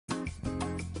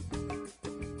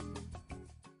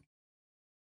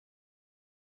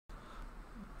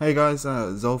Hey guys,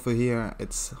 Zulfur here.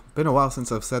 It's been a while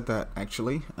since I've said that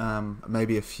actually,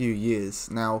 maybe a few years.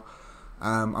 Now,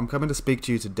 I'm coming to speak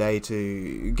to you today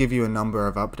to give you a number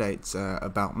of updates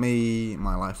about me,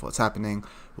 my life, what's happening,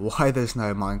 why there's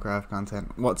no Minecraft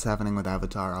content, what's happening with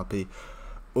Avatar RP.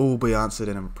 All be answered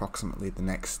in approximately the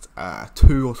next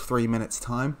 2 or 3 minutes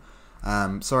time.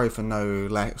 Sorry for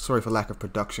lack of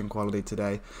production quality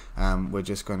today. We're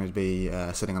just going to be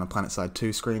sitting on a PlanetSide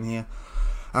 2 screen here.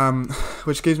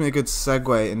 Which gives me a good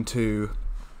segue into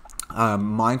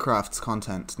Minecraft's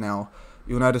content. Now,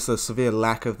 you'll notice a severe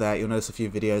lack of that. You'll notice a few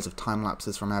videos of time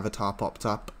lapses from Avatar popped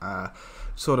up,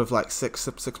 sort of like six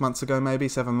months ago, maybe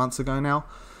 7 months ago now.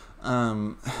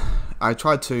 I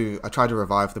tried to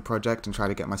revive the project and try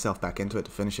to get myself back into it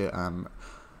to finish it,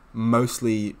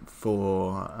 mostly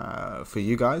for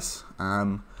you guys.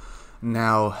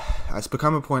 Now, it's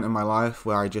become a point in my life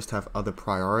where I just have other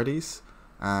priorities.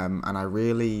 And I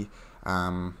really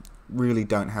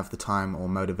don't have the time or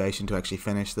motivation to actually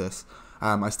finish this.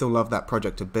 I still love that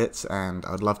project to bits, and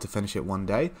I'd love to finish it one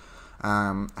day.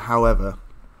 However,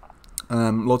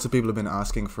 lots of people have been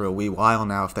asking for a wee while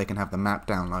now if they can have the map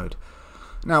download.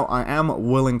 Now, I am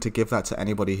willing to give that to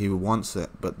anybody who wants it,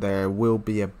 but there will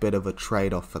be a bit of a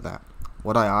trade-off for that.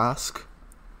 What I ask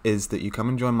is that you come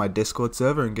and join my Discord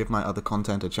server and give my other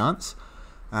content a chance.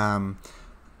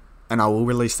 And I will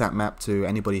release that map to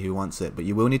anybody who wants it, but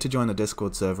you will need to join the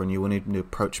Discord server and you will need to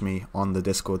approach me on the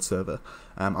Discord server.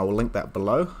 I will link that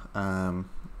below.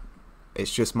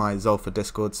 It's just my Zulfur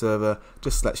Discord server,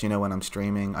 just lets you know when I'm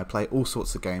streaming. I play all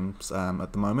sorts of games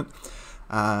at the moment,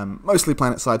 mostly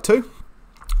PlanetSide 2,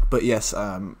 but yes,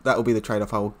 that will be the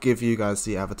trade-off. I will give you guys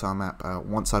the Avatar map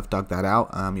once I've dug that out.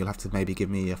 You'll have to maybe give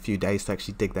me a few days to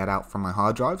actually dig that out from my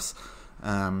hard drives.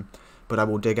 But I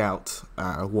will dig out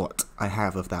what I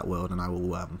have of that world, and I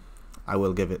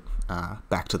will give it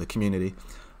back to the community.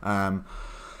 Now,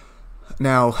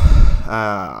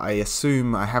 I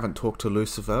assume I haven't talked to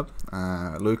Lucifer,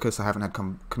 Lucas. I haven't had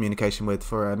communication with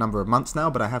for a number of months now,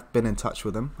 but I have been in touch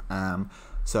with him.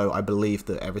 So I believe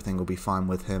that everything will be fine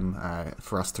with him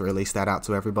for us to release that out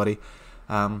to everybody.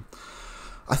 I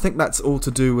think that's all to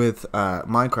do with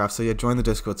Minecraft. So yeah, join the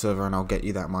Discord server, and I'll get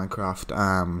you that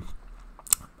Minecraft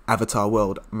Avatar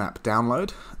World map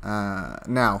download.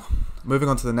 Now, moving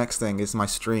on to the next thing is my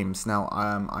streams. Now,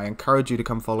 I encourage you to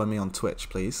come follow me on Twitch,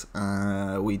 please.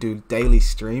 We do daily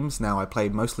streams. Now, I play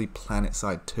mostly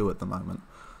PlanetSide 2 at the moment.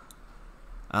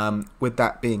 With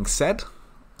that being said,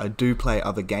 I do play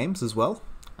other games as well,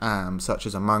 such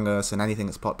as Among Us and anything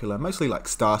that's popular, mostly like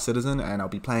Star Citizen, and I'll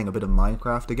be playing a bit of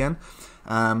Minecraft again.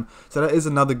 So that is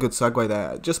another good segue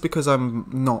there. Just because I'm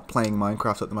not playing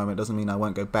Minecraft at the moment doesn't mean I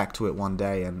won't go back to it one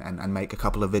day and make a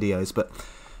couple of videos, but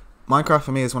Minecraft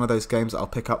for me is one of those games that I'll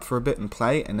pick up for a bit and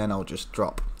play, and then I'll just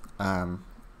drop.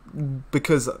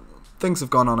 Because things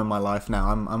have gone on in my life now.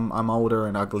 I'm older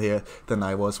and uglier than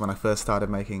I was when I first started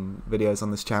making videos on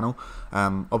this channel.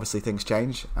 Obviously things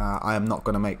change. I am not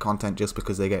going to make content just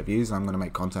because they get views. I'm going to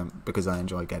make content because I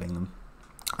enjoy getting them.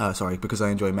 Because I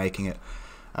enjoy making it.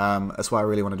 That's why I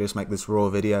really want to just make this raw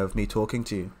video of me talking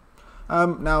to you.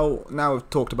 Now I've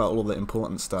talked about all the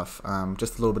important stuff.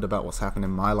 Just a little bit about what's happened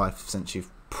in my life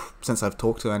since I've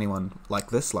talked to anyone like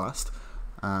this last.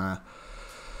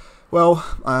 Well,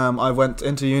 I went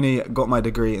into uni, got my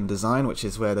degree in design, which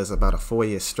is where there's about a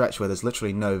 4-year stretch where there's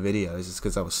literally no videos. It's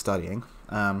because I was studying.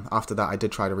 After that, I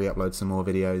did try to re-upload some more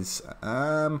videos.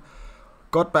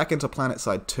 Got back into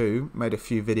PlanetSide 2, made a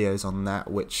few videos on that,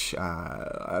 which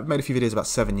I've made a few videos about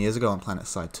 7 years ago on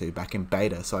PlanetSide 2, back in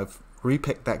beta. So I've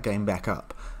re-picked that game back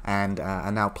up and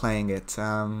are now playing it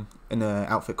in an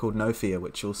outfit called No Fear,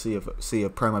 which you'll see a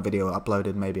promo video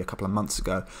uploaded maybe a couple of months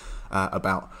ago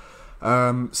about.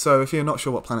 So if you're not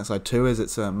sure what PlanetSide 2 is,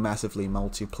 it's a massively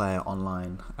multiplayer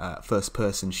online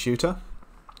first-person shooter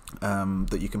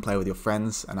that you can play with your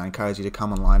friends, and I encourage you to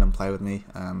come online and play with me.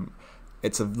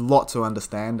 It's a lot to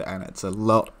understand, and it's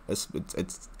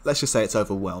let's just say it's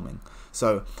overwhelming.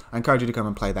 So I encourage you to come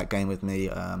and play that game with me.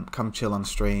 Come chill on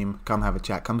stream, come have a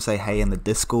chat, come say hey in the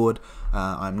Discord.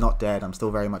 I'm not dead, I'm still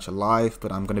very much alive,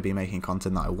 but I'm going to be making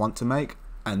content that I want to make,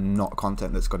 and not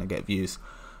content that's going to get views.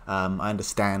 I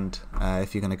understand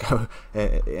if you're going to go,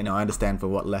 I understand for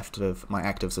what left of my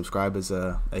active subscribers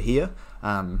are here.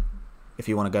 If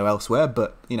you want to go elsewhere,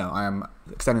 but I am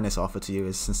extending this offer to you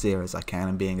as sincere as I can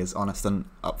and being as honest and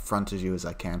upfront as you as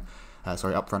I can.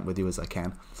 Upfront with you as I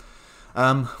can.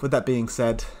 With that being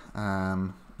said,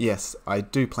 yes, I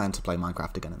do plan to play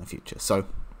Minecraft again in the future. So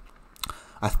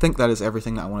I think that is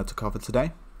everything that I wanted to cover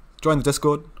today. join the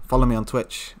Discord, follow me on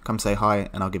Twitch, come say hi,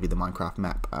 and I'll give you the Minecraft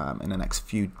map in the next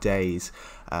few days,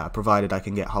 provided I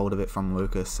can get hold of it from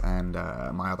Lucas and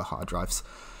my other hard drives.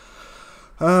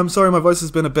 Sorry, my voice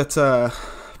has been a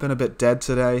bit dead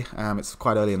today. It's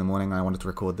quite early in the morning. I wanted to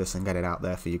record this and get it out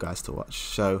there for you guys to watch.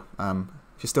 So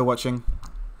if you're still watching,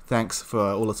 thanks for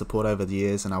all the support over the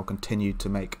years, and I'll continue to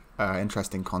make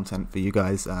interesting content for you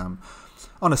guys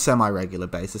on a semi-regular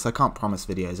basis. I can't promise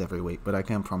videos every week, but I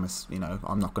can promise, you know,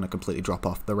 I'm not going to completely drop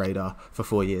off the radar for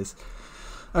 4 years.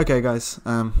 Okay, guys,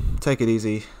 take it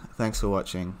easy. Thanks for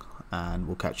watching, and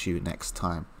we'll catch you next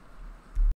time.